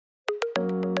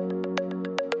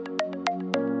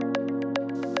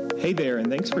Hey there, and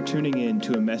thanks for tuning in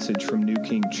to a message from New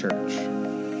King Church.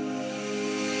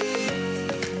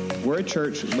 We're a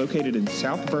church located in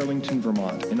South Burlington,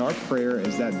 Vermont, and our prayer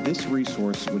is that this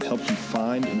resource would help you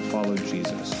find and follow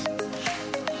Jesus.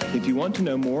 If you want to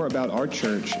know more about our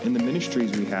church and the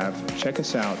ministries we have, check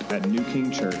us out at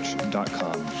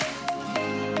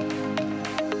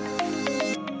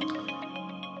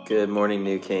newkingchurch.com. Good morning,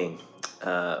 New King.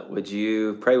 Would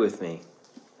you pray with me?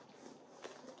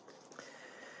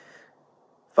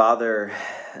 Father,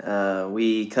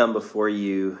 we come before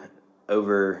you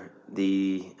over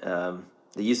the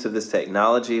use of this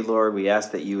technology, Lord. We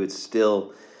ask that you would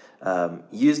still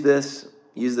use this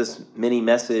mini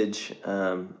message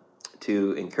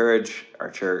to encourage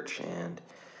our church and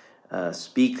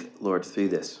speak, Lord, through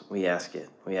this. We ask it.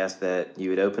 We ask that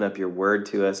you would open up your word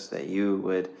to us, that you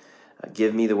would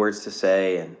give me the words to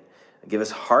say and give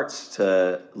us hearts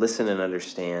to listen and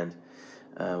understand.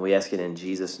 We ask it in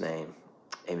Jesus' name.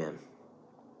 Amen.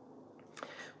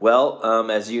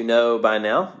 Well, as you know by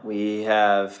now, we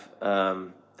have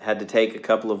had to take a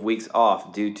couple of weeks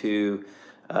off due to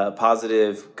a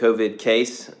positive COVID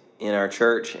case in our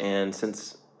church. And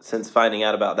since finding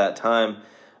out about that time,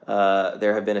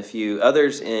 there have been a few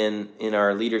others in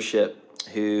our leadership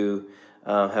who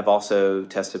have also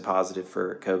tested positive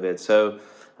for COVID. So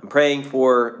I'm praying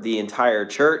for the entire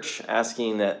church,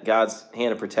 asking that God's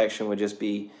hand of protection would just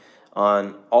be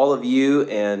on all of you,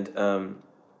 and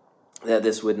that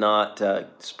this would not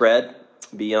spread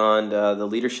beyond the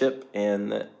leadership,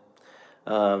 and that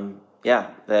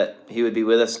that he would be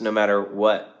with us no matter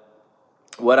what.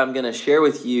 What I'm going to share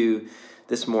with you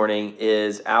this morning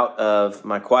is out of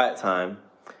my quiet time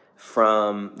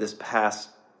from this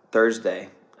past Thursday,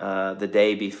 the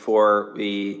day before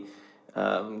we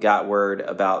got word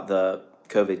about the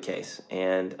COVID case.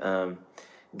 And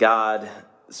God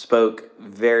spoke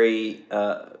very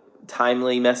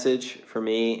timely message for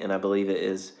me, and I believe it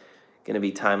is going to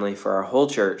be timely for our whole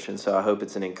church, and so I hope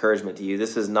it's an encouragement to you.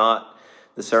 This is not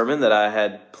the sermon that I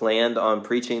had planned on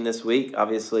preaching this week.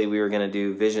 Obviously, we were going to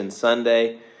do Vision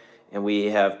Sunday, and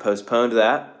we have postponed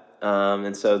that,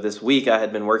 and so this week I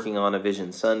had been working on a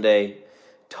Vision Sunday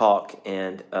talk,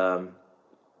 and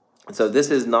so this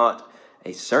is not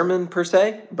a sermon per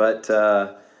se, but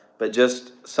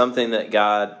just something that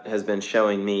God has been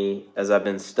showing me as I've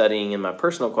been studying in my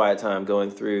personal quiet time,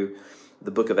 going through the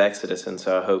book of Exodus. And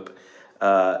so I hope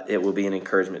it will be an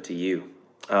encouragement to you.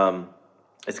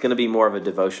 It's going to be more of a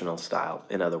devotional style,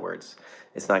 in other words.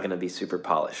 It's not going to be super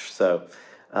polished. So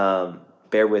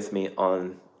bear with me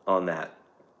on that.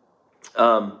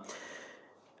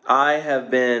 I have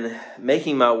been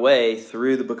making my way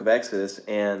through the book of Exodus,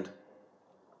 and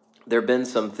there have been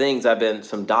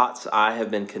some dots I have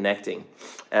been connecting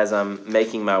as I'm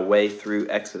making my way through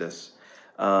Exodus.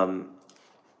 And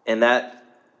that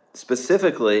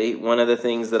specifically, one of the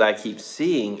things that I keep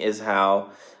seeing is how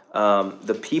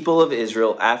the people of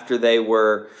Israel, after they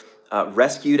were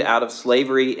rescued out of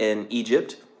slavery in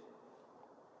Egypt,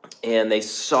 and they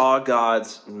saw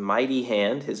God's mighty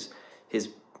hand, his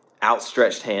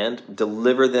outstretched hand,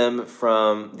 deliver them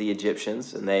from the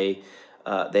Egyptians, and they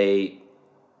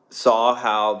saw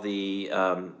how the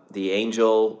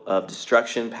angel of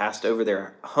destruction passed over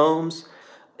their homes.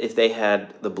 If they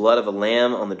had the blood of a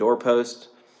lamb on the doorpost,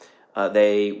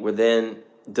 they were then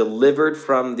delivered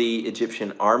from the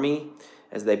Egyptian army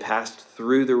as they passed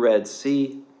through the Red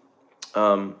Sea.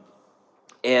 And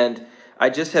I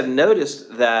just have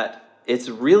noticed that it's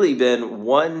really been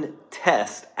one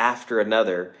test after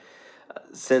another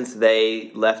since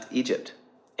they left Egypt.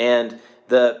 And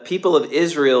the people of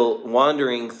Israel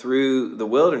wandering through the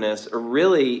wilderness are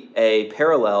really a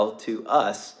parallel to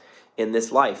us in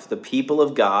this life. The people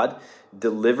of God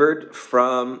delivered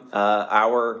from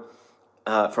our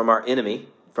enemy,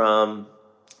 from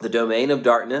the domain of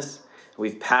darkness.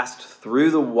 We've passed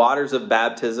through the waters of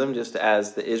baptism, just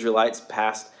as the Israelites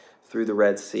passed through the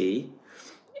Red Sea.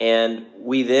 And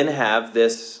we then have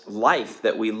this life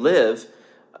that we live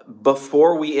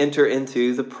before we enter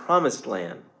into the promised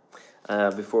land.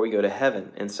 Before we go to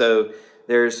heaven. And so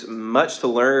there's much to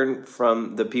learn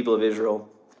from the people of Israel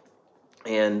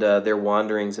and their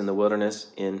wanderings in the wilderness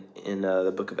in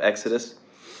the book of Exodus.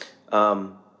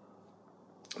 But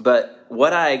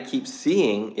what I keep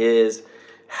seeing is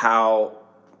how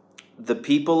the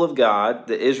people of God,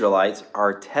 the Israelites,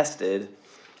 are tested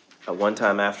one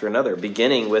time after another,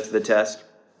 beginning with the test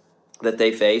that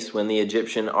they face when the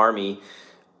Egyptian army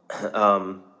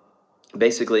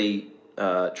basically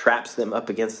traps them up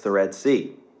against the Red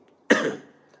Sea.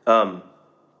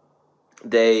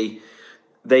 They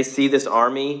see this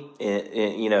army,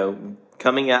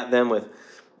 coming at them with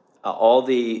all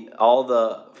the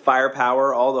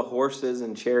firepower, all the horses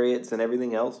and chariots and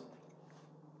everything else.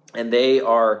 And they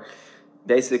are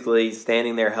basically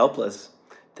standing there helpless,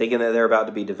 thinking that they're about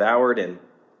to be devoured. And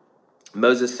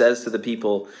Moses says to the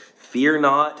people, "Fear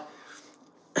not."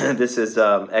 This is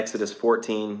Exodus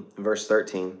 14, verse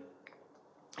 13.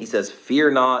 He says,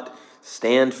 "Fear not,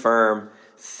 stand firm,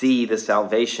 see the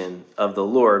salvation of the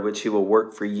Lord, which he will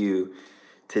work for you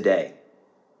today.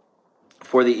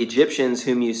 For the Egyptians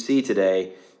whom you see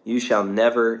today, you shall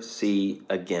never see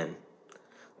again.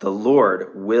 The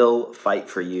Lord will fight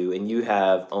for you, and you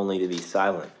have only to be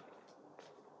silent."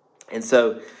 And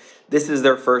so this is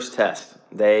their first test.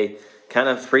 They kind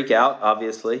of freak out,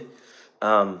 obviously,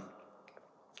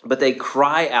 but they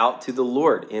cry out to the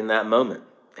Lord in that moment.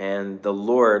 And the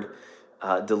Lord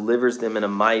delivers them in a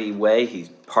mighty way. He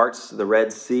parts the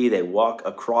Red Sea. They walk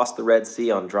across the Red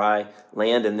Sea on dry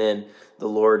land, and then the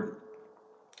Lord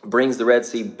brings the Red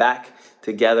Sea back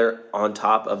together on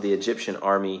top of the Egyptian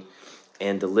army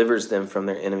and delivers them from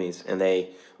their enemies. And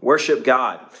they worship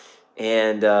God,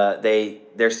 and they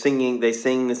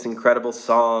sing this incredible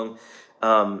song,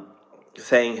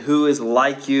 saying, "Who is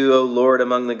like you, O Lord,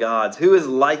 among the gods? Who is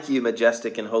like you,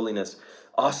 majestic in holiness,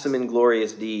 awesome in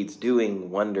glorious deeds,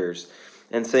 doing wonders?"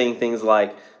 And saying things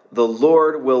like, "The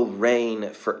Lord will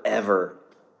reign forever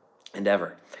and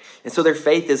ever." And so their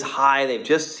faith is high. They've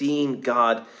just seen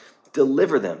God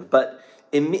deliver them. But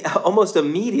almost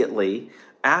immediately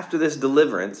after this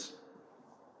deliverance,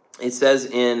 it says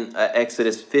in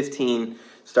Exodus 15,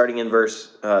 starting in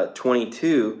verse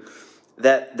 22,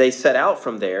 that they set out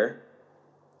from there.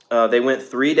 They went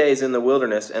 3 days in the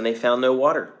wilderness, and they found no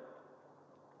water.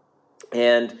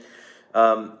 And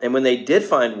when they did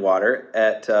find water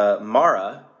at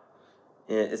Marah,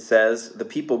 it says, the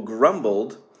people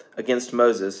grumbled against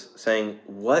Moses, saying,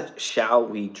 "What shall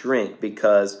we drink?"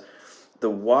 Because the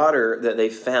water that they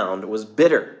found was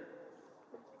bitter.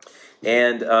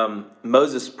 And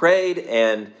Moses prayed,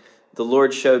 and the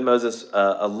Lord showed Moses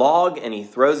a log, and he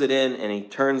throws it in, and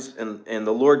and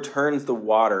the Lord turns the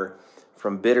water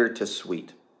from bitter to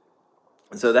sweet.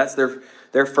 And so that's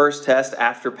their first test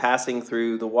after passing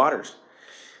through the waters.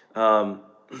 And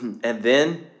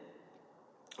then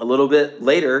a little bit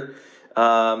later,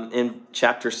 in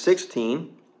chapter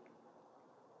 16,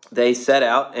 they set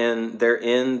out, and they're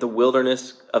in the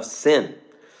wilderness of Sin.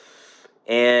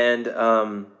 And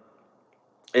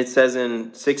it says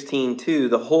in 16:2,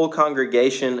 the whole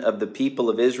congregation of the people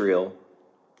of Israel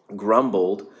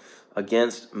grumbled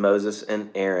against Moses and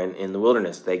Aaron in the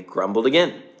wilderness. They grumbled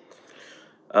again.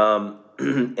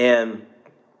 And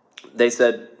they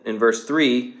said in verse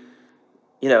 3,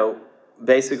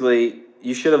 basically,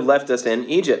 "You should have left us in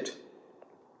Egypt."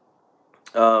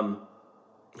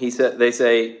 They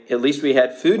say, "At least we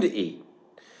had food to eat.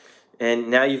 And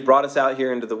now you've brought us out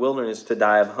here into the wilderness to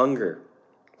die of hunger."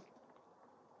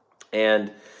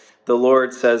 And the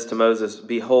Lord says to Moses,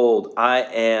 "Behold, I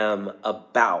am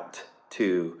about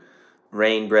to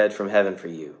rain bread from heaven for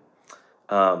you."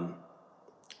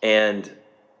 And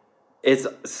it's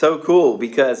so cool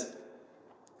because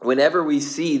whenever we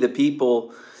see the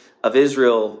people of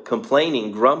Israel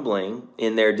complaining, grumbling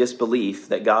in their disbelief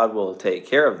that God will take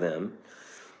care of them,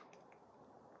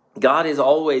 God is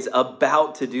always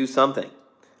about to do something.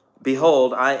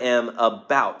 "Behold, I am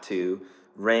about to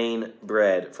rain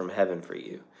bread from heaven for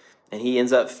you." And he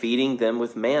ends up feeding them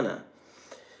with manna.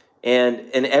 And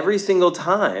every single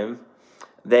time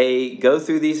they go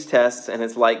through these tests, and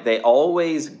it's like they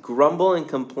always grumble and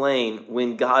complain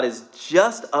when God is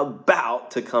just about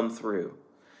to come through.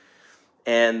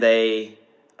 And they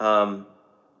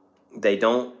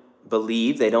don't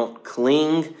believe, they don't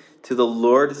cling to the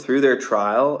Lord through their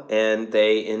trial, and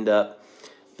they end up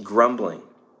grumbling.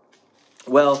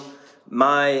 Well,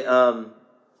 my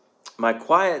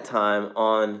quiet time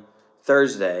on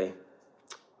Thursday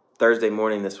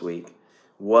morning this week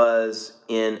was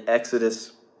in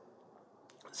Exodus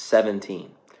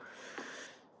 17.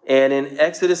 And in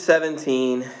Exodus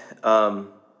 17,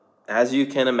 as you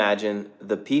can imagine,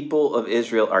 the people of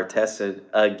Israel are tested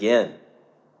again.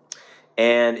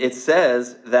 And it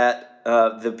says that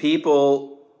the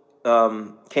people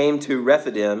came to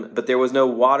Rephidim, but there was no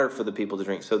water for the people to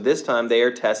drink. So this time they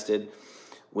are tested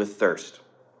with thirst.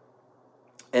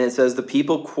 And it says the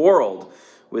people quarreled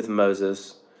with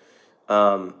Moses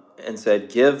and said,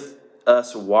 "Give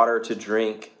us water to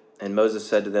drink." And Moses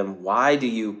said to them, "Why do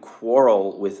you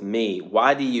quarrel with me?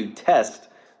 Why do you test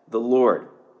the Lord?"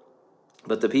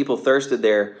 But the people thirsted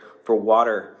there for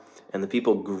water, and the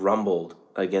people grumbled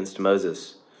against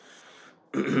Moses.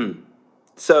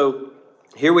 So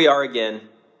here we are again.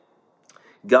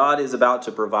 God is about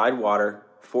to provide water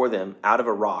for them out of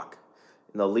a rock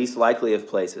in the least likely of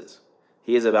places.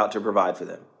 He is about to provide for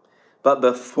them. But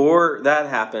before that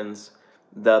happens,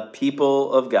 the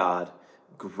people of God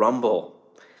grumble.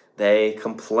 They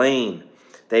complain.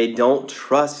 They don't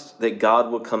trust that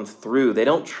God will come through. They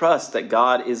don't trust that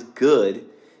God is good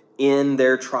in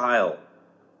their trial.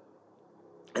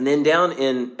 And then down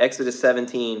in Exodus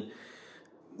 17,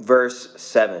 verse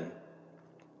 7,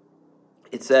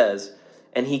 it says,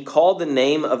 and he called the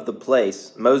name of the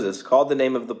place, Moses called the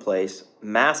name of the place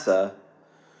Massah,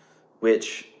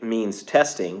 which means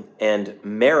testing, and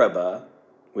Meribah,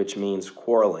 which means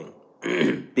quarreling,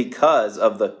 because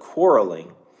of the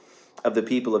quarreling of the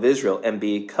people of Israel, and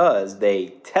because they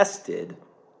tested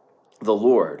the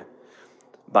Lord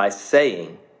by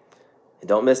saying, and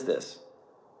don't miss this,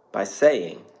 by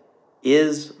saying,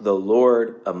 is the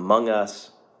Lord among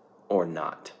us or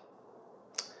not?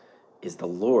 Is the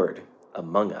Lord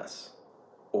among us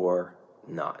or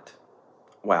not?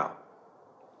 Wow.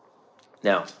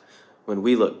 Now, when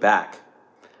we look back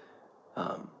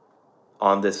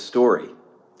on this story,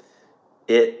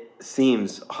 it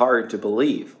seems hard to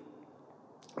believe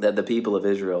that the people of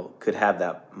Israel could have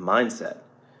that mindset,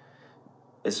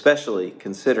 especially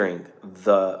considering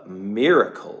the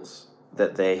miracles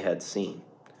that they had seen,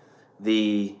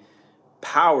 the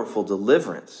powerful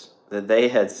deliverance that they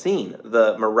had seen,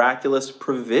 the miraculous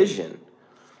provision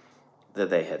that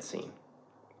they had seen.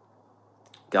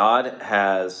 God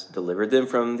has delivered them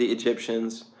from the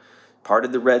Egyptians,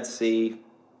 parted the Red Sea.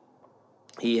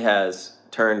 He has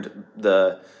turned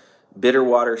the bitter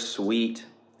water sweet.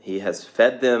 He has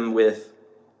fed them with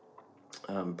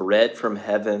bread from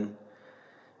heaven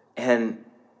and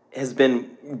has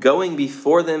been going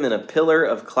before them in a pillar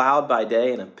of cloud by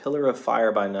day and a pillar of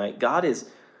fire by night. God is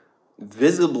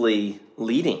visibly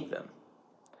leading them.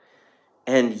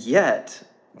 And yet,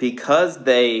 because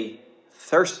they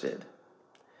thirsted,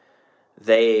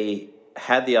 they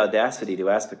had the audacity to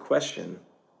ask the question,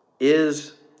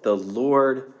 is the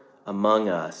Lord among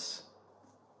us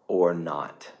or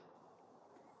not?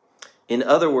 In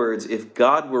other words, if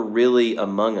God were really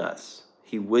among us,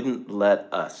 he wouldn't let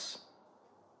us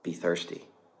be thirsty.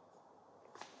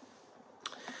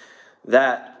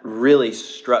 That really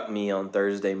struck me on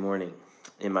Thursday morning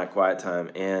in my quiet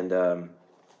time. And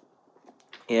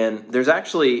there's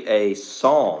actually a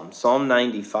Psalm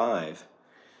 95,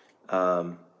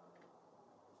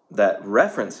 that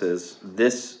references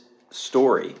this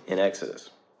story in Exodus.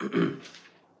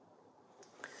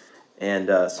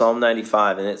 And Psalm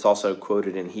 95, and it's also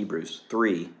quoted in Hebrews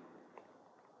 3.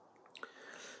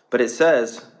 But it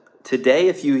says, today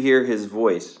if you hear his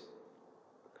voice,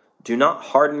 do not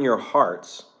harden your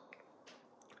hearts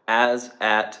as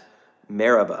at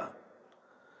Meribah,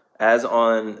 as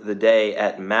on the day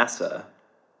at Massah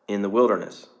in the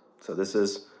wilderness. So this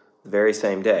is the very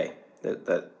same day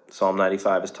that Psalm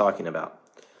 95 is talking about.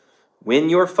 When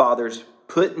your fathers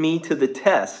put me to the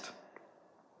test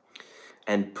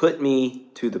and put me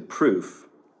to the proof,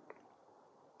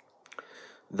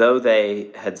 though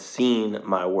they had seen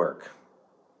my work.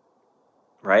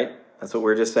 Right? That's what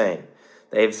we're just saying.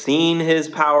 They've seen his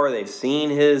power. They've seen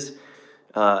his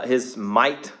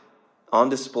might on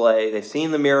display. They've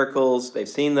seen the miracles. They've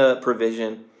seen the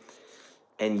provision.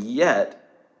 And yet,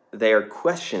 they are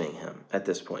questioning him at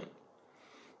this point.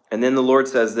 And then the Lord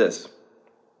says this,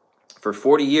 for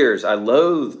 40 years I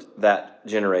loathed that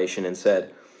generation and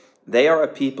said, they are a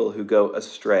people who go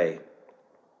astray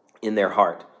in their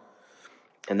heart,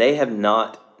 and they have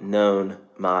not known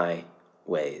my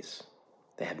ways.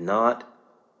 They have not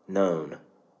known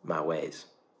my ways.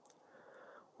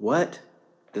 What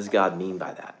does God mean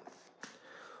by that?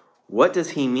 What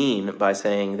does he mean by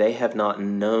saying they have not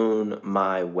known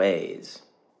my ways?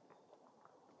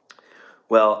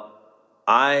 Well,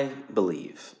 I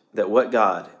believe that what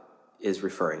God is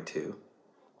referring to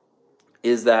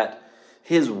is that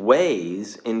his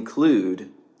ways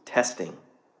include testing.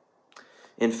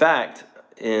 In fact,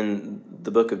 in the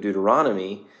book of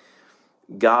Deuteronomy,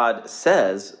 God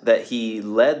says that he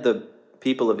led the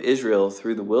people of Israel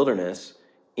through the wilderness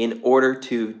in order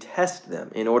to test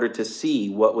them, in order to see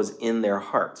what was in their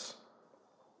hearts.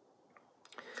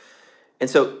 And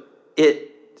so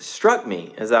it struck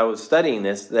me as I was studying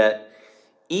this that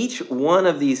each one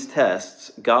of these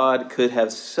tests, God could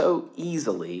have so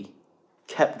easily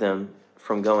kept them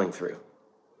from going through.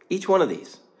 Each one of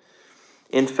these.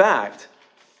 In fact,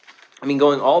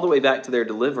 going all the way back to their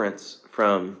deliverance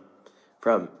from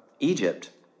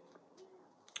Egypt,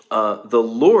 the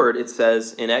Lord, it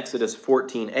says in Exodus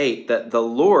 14:8, that the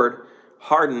Lord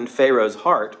hardened Pharaoh's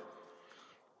heart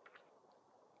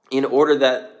in order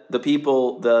that the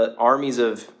people, the armies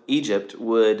of Egypt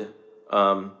would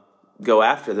go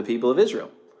after the people of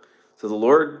Israel. So the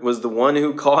Lord was the one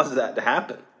who caused that to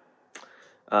happen,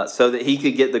 so that he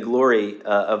could get the glory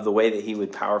of the way that he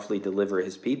would powerfully deliver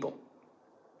his people.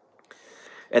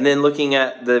 And then looking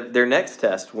at their next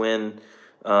test, when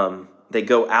they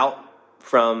go out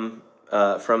from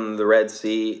the Red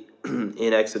Sea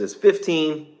in Exodus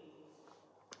 15,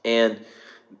 and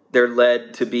they're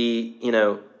led to be,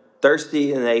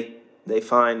 thirsty, and they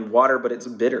find water, but it's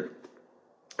bitter.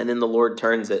 And then the Lord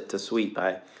turns it to sweet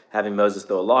by having Moses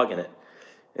throw a log in it.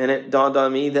 And it dawned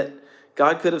on me that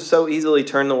God could have so easily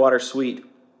turned the water sweet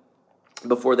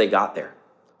before they got there.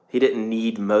 He didn't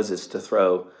need Moses to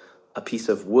throw a piece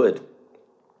of wood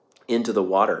into the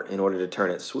water in order to turn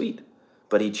it sweet,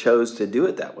 but he chose to do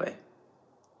it that way.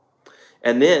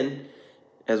 And then,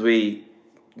 as we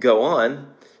go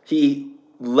on, he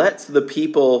lets the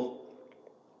people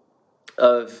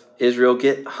of Israel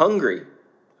get hungry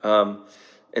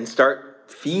and start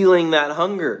feeling that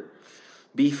hunger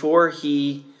before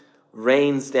he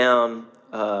rains down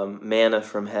manna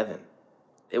from heaven.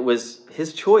 It was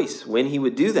his choice when he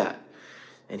would do that.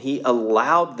 And he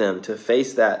allowed them to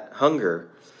face that hunger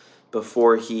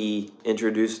before he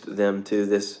introduced them to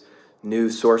this new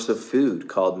source of food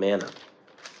called manna.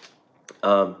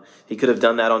 He could have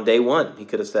done that on day one. He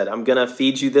could have said, I'm going to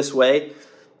feed you this way.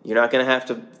 You're not going to have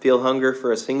to feel hunger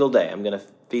for a single day. I'm going to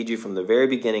feed you from the very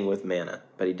beginning with manna.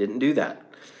 But he didn't do that.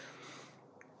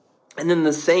 And then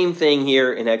the same thing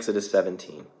here in Exodus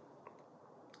 17.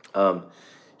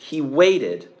 He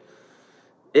waited.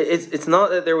 It's not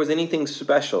that there was anything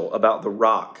special about the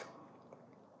rock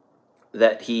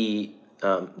that he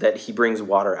brings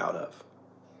water out of.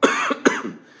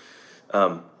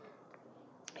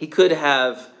 He could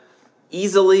have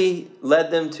easily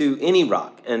led them to any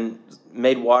rock and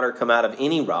made water come out of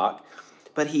any rock,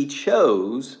 but he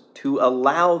chose to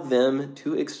allow them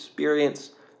to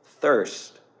experience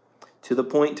thirst to the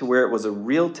point to where it was a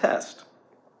real test.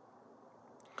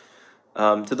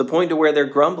 To the point to where they're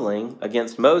grumbling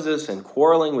against Moses and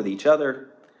quarreling with each other.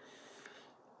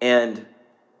 And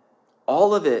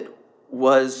all of it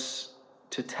was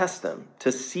to test them,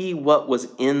 to see what was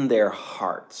in their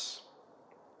hearts.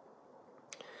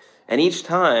 And each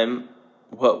time,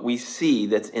 what we see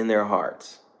that's in their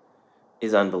hearts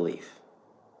is unbelief.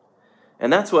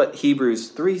 And that's what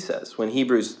Hebrews 3 says. When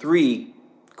Hebrews 3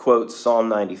 quotes Psalm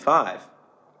 95,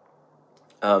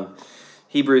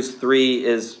 Hebrews 3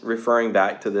 is referring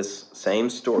back to this same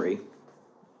story.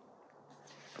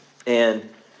 And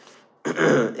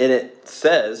it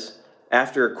says,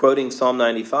 after quoting Psalm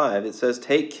 95, it says,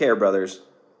 "Take care, brothers,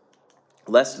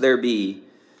 lest there be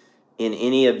in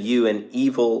any of you an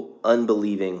evil,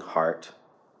 unbelieving heart,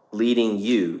 leading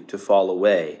you to fall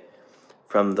away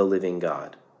from the living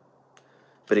God.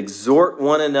 But exhort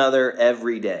one another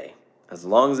every day, as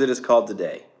long as it is called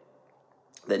today,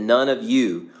 that none of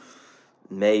you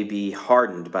may be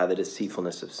hardened by the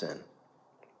deceitfulness of sin."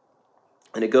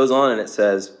 And it goes on and it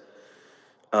says,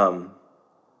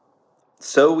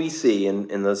 so we see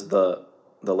in this, the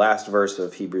last verse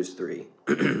of Hebrews 3,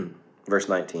 verse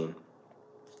 19,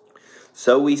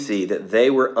 so we see that they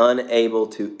were unable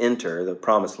to enter the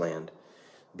promised land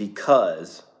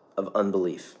because of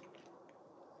unbelief.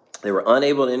 They were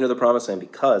unable to enter the promised land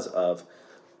because of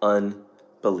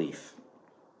unbelief.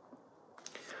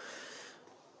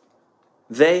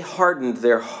 They hardened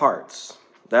their hearts.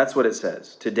 That's what it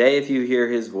says. Today, if you hear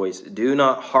his voice, do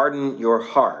not harden your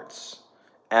hearts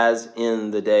as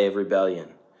in the day of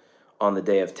rebellion, on the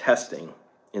day of testing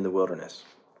in the wilderness.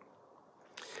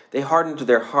 They hardened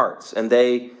their hearts, and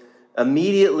they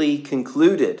immediately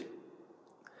concluded,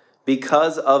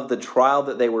 because of the trial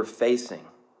that they were facing,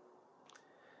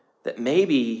 that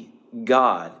maybe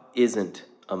God isn't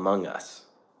among us.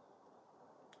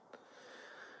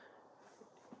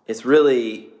 It's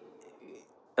really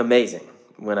amazing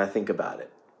when I think about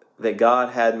it, that God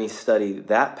had me study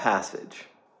that passage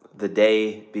the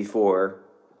day before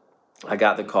I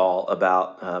got the call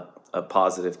about a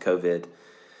positive COVID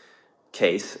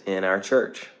case in our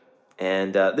church.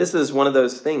 And this is one of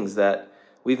those things that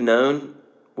we've known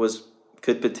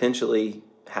could potentially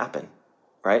happen,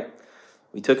 right?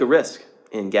 We took a risk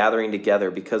in gathering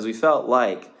together because we felt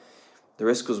like the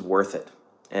risk was worth it.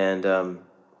 And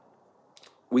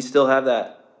we still have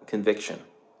that conviction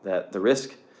that the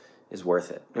risk is worth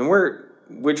it. And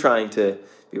we're trying to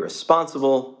be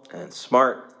responsible and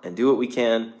smart and do what we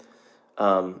can,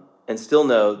 and still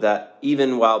know that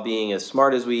even while being as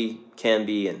smart as we can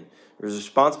be and as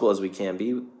responsible as we can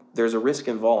be, there's a risk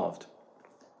involved.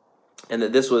 And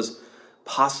that this was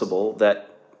possible, that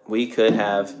we could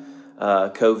have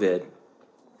COVID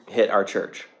hit our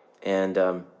church. And,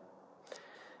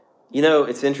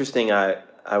 it's interesting.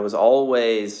 I was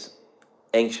always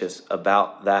anxious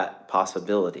about that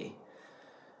possibility.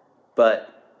 But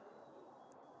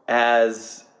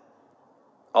as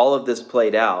all of this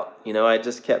played out, I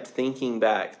just kept thinking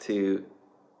back to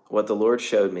what the Lord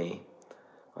showed me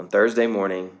on Thursday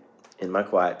morning in my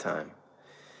quiet time,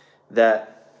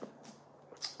 that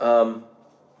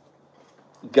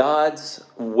God's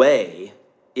way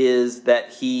is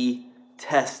that he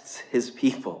tests his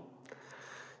people.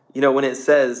 When it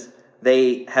says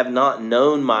they have not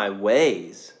known my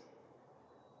ways,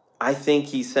 I think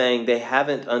he's saying they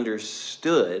haven't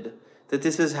understood that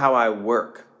this is how I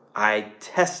work. I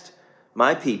test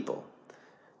my people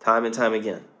time and time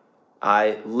again.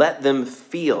 I let them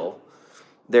feel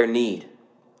their need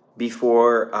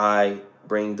before I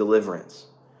bring deliverance.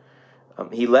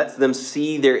 He lets them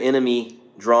see their enemy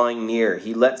drawing near.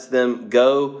 He lets them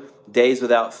go days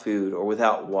without food or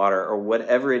without water or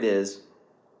whatever it is,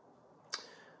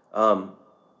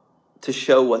 to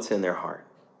show what's in their heart.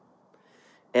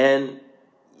 And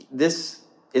this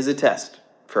is a test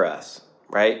for us,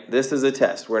 right? This is a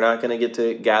test. We're not going to get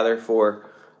to gather for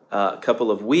a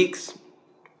couple of weeks.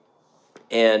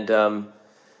 And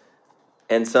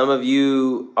some of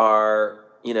you are,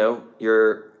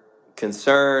 you're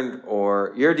concerned,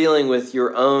 or you're dealing with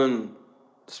your own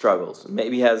struggles.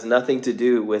 Maybe has nothing to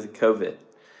do with COVID.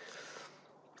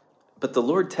 But the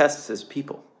Lord tests his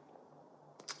people.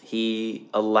 He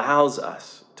allows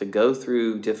us to go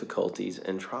through difficulties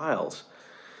and trials.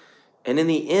 And in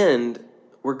the end,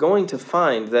 we're going to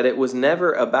find that it was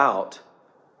never about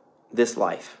this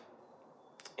life.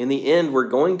 In the end, we're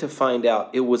going to find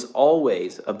out it was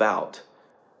always about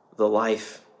the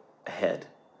life ahead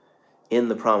in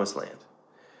the promised land.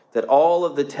 That all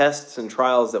of the tests and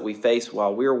trials that we face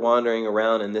while we're wandering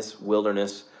around in this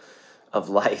wilderness of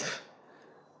life,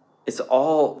 it's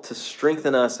all to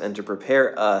strengthen us and to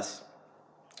prepare us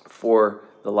for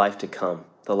the life to come,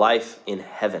 the life in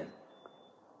heaven.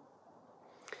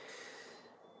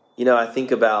 I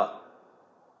think about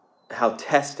how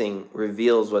testing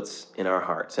reveals what's in our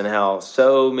hearts, and how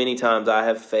so many times I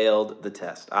have failed the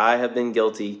test. I have been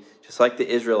guilty, just like the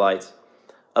Israelites,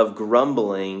 of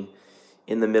grumbling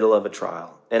in the middle of a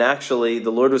trial. And actually,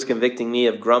 the Lord was convicting me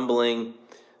of grumbling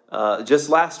just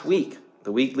last week,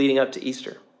 the week leading up to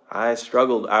Easter. I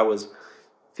struggled. I was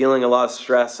feeling a lot of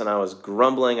stress, and I was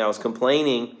grumbling. I was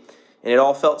complaining, and it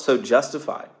all felt so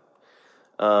justified.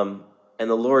 And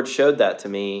the Lord showed that to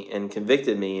me and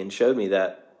convicted me and showed me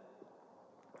that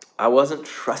I wasn't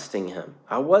trusting him.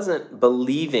 I wasn't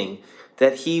believing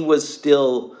that he was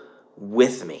still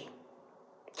with me.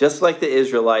 Just like the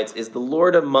Israelites, is the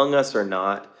Lord among us or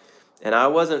not? And I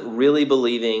wasn't really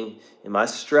believing in my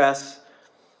stress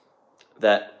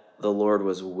that the Lord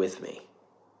was with me.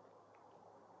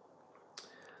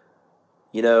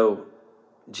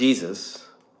 Jesus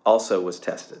also was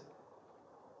tested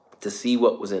to see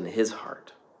what was in his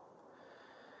heart.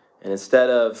 And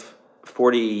instead of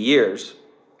 40 years,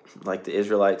 like the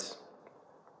Israelites,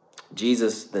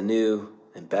 Jesus, the new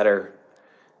and better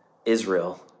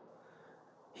Israel,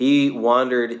 he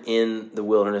wandered in the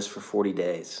wilderness for 40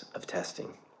 days of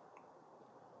testing.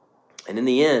 And in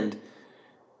the end,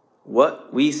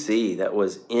 what we see that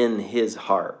was in his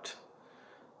heart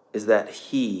is that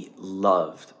he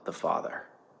loved the Father,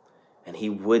 and he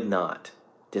would not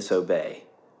disobey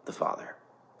the Father.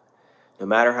 No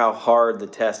matter how hard the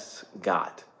tests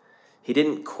got, he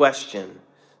didn't question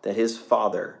that his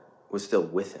Father was still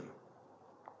with him.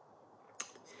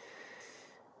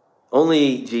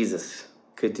 Only Jesus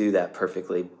could do that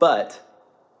perfectly. But,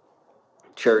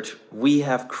 church, we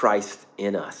have Christ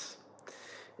in us.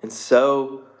 And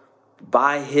so,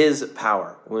 by his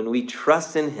power, when we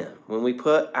trust in him, when we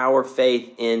put our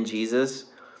faith in Jesus,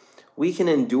 we can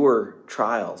endure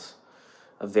trials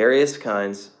of various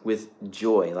kinds with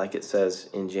joy, like it says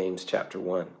in James chapter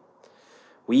 1.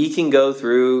 We can go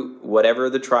through whatever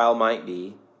the trial might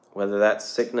be, whether that's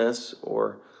sickness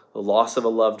or the loss of a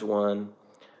loved one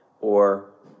or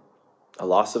a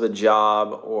loss of a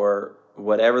job or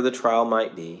whatever the trial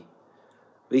might be.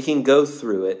 We can go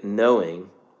through it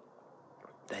knowing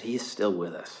that he is still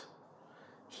with us.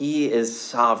 He is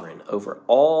sovereign over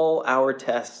all our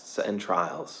tests and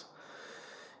trials.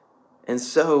 And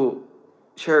so,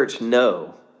 church,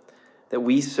 know that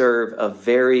we serve a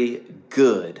very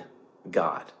good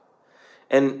God.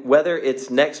 And whether it's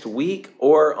next week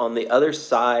or on the other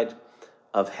side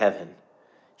of heaven,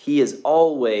 he is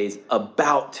always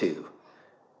about to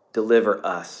deliver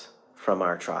us from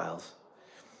our trials.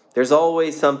 There's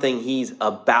always something he's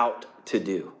about to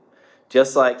do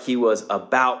just like he was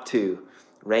about to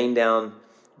rain down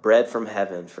bread from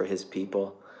heaven for his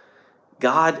people,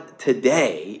 God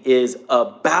today is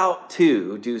about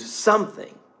to do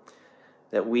something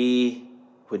that we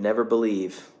would never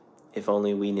believe if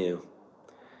only we knew.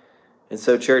 And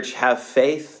so, church, have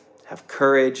faith, have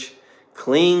courage,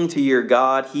 cling to your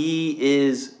God. He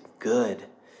is good,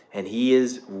 and he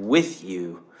is with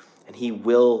you, and he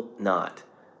will not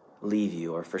leave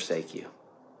you or forsake you.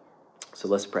 So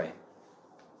let's pray.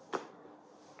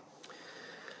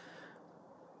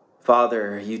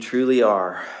 Father, you truly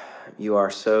are. You are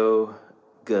so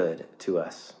good to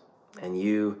us, and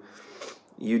you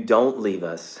don't leave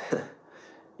us.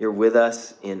 You're with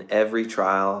us in every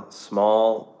trial,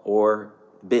 small or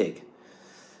big,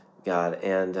 God.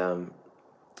 And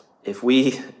if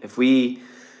we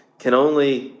can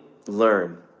only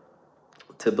learn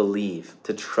to believe,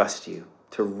 to trust you,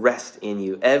 to rest in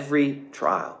you, every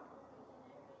trial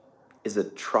is a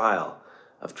trial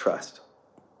of trust,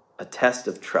 a test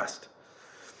of trust.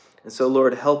 And so,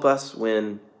 Lord, help us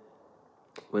when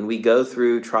we go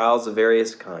through trials of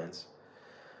various kinds,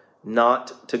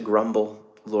 not to grumble.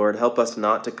 Lord, help us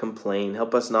not to complain.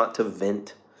 Help us not to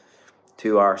vent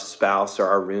to our spouse or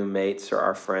our roommates or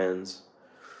our friends.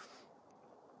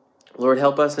 Lord,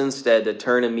 help us instead to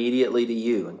turn immediately to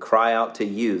you and cry out to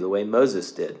you the way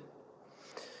Moses did.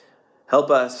 Help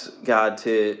us, God,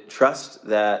 to trust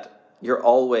that you're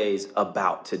always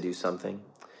about to do something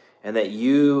and that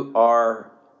you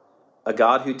are a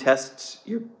God who tests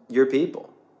your people.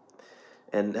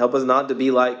 And help us not to be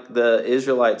like the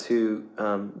Israelites who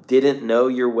didn't know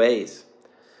your ways.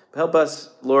 Help us,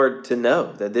 Lord, to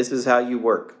know that this is how you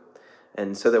work,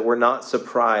 and so that we're not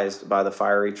surprised by the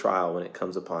fiery trial when it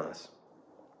comes upon us.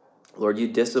 Lord, you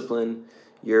discipline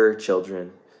your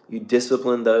children. You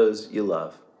discipline those you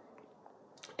love.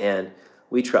 And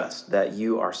we trust that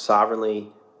you are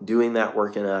sovereignly doing that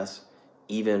work in us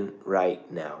even right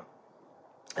now.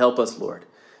 Help us, Lord,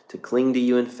 to cling to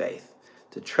you in faith,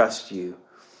 to trust you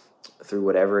through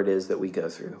whatever it is that we go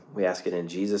through. We ask it in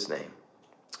Jesus' name.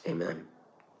 Amen.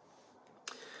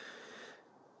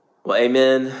 Well,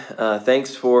 amen.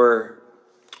 Thanks for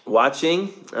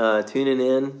watching, tuning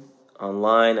in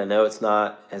online. I know it's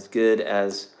not as good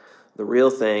as the real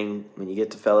thing when you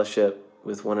get to fellowship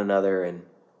with one another,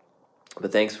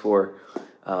 but thanks for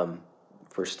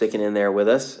sticking in there with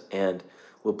us. And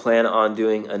we'll plan on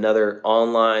doing another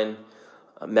online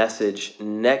message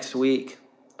next week,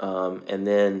 and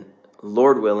then,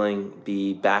 Lord willing,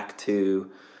 be back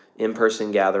to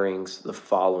in-person gatherings the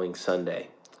following Sunday.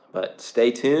 But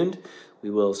stay tuned. We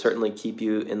will certainly keep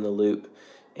you in the loop,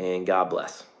 and God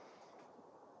bless.